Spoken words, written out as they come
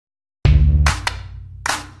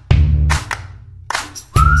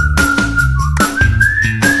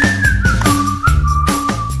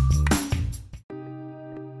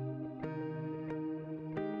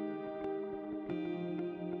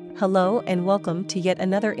Hello and welcome to yet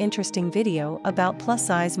another interesting video about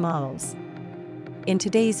plus-size models. In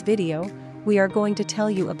today's video, we are going to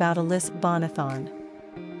tell you about Aliss Bonython.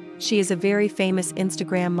 She is a very famous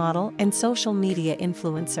Instagram model and social media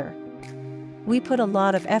influencer. We put a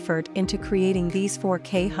lot of effort into creating these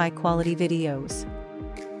 4K high-quality videos.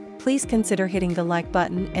 Please consider hitting the like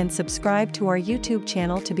button and subscribe to our YouTube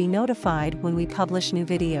channel to be notified when we publish new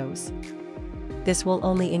videos. This will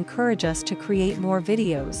only encourage us to create more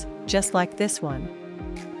videos, just like this one.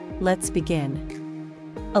 Let's begin.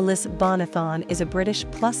 Aliss Bonython is a British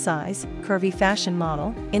plus-size, curvy fashion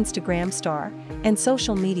model, Instagram star, and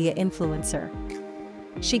social media influencer.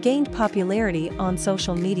 She gained popularity on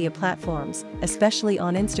social media platforms, especially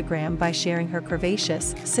on Instagram, by sharing her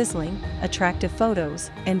curvaceous, sizzling, attractive photos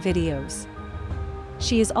and videos.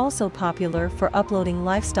 She is also popular for uploading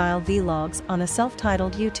lifestyle vlogs on a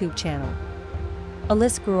self-titled YouTube channel.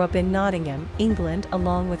 Aliss grew up in Nottingham, England,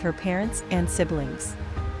 along with her parents and siblings.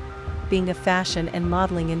 Being a fashion and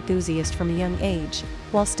modeling enthusiast from a young age,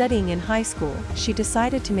 while studying in high school, she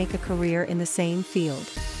decided to make a career in the same field.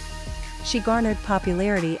 She garnered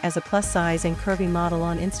popularity as a plus-size and curvy model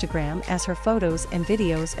on Instagram as her photos and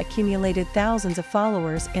videos accumulated thousands of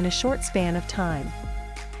followers in a short span of time.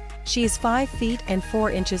 She is 5 feet and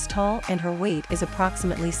 4 inches tall and her weight is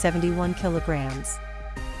approximately 71 kilograms.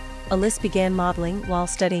 Aliss began modeling while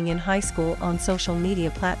studying in high school on social media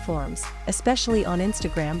platforms, especially on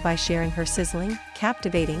Instagram, by sharing her sizzling,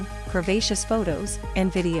 captivating, curvaceous photos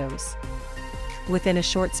and videos. Within a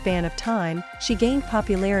short span of time, she gained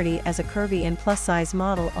popularity as a curvy and plus-size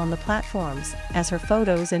model on the platforms, as her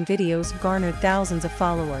photos and videos garnered thousands of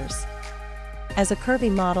followers. As a curvy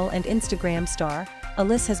model and Instagram star,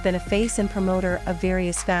 Aliss has been a face and promoter of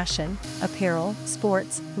various fashion, apparel,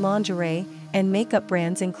 sports, lingerie, and makeup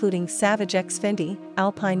brands including Savage X Fenty,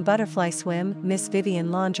 Alpine Butterfly Swim, Miss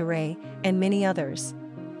Vivian Lingerie, and many others.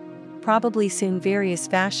 Probably soon various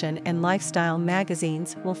fashion and lifestyle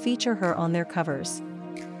magazines will feature her on their covers.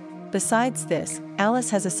 Besides this, Aliss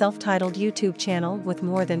has a self-titled YouTube channel with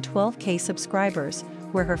more than 12K subscribers,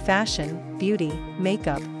 where her fashion, beauty,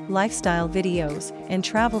 makeup, lifestyle videos, and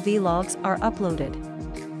travel vlogs are uploaded.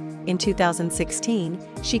 In 2016,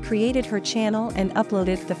 she created her channel and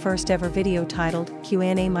uploaded the first ever video titled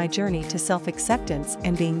Q&A My Journey to Self-Acceptance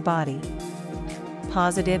and Being Body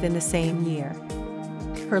Positive in the same year.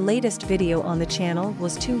 Her latest video on the channel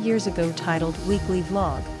was 2 years ago titled Weekly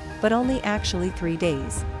Vlog, but only actually 3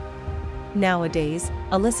 days. Nowadays,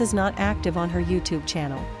 Aliss is not active on her YouTube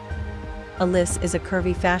channel. Aliss is a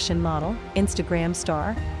curvy fashion model, Instagram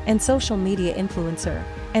star, and social media influencer,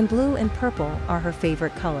 and blue and purple are her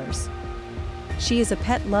favorite colors. She is a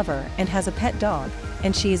pet lover and has a pet dog,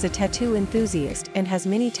 and she is a tattoo enthusiast and has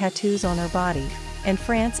many tattoos on her body, and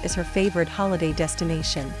France is her favorite holiday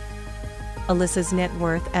destination. Aliss's net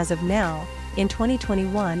worth as of now, in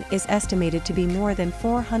 2021, is estimated to be more than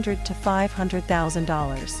 $400,000 to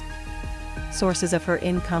 $500,000. Sources of her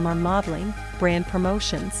income are modeling, brand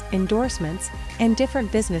promotions, endorsements, and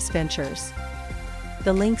different business ventures.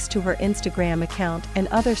 The links to her Instagram account and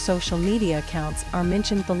other social media accounts are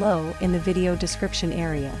mentioned below in the video description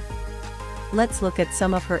area. Let's look at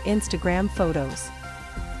some of her Instagram photos.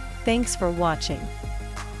 Thanks for watching.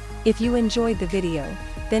 If you enjoyed the video,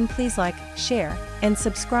 then please like, share, and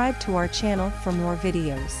subscribe to our channel for more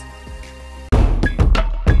videos.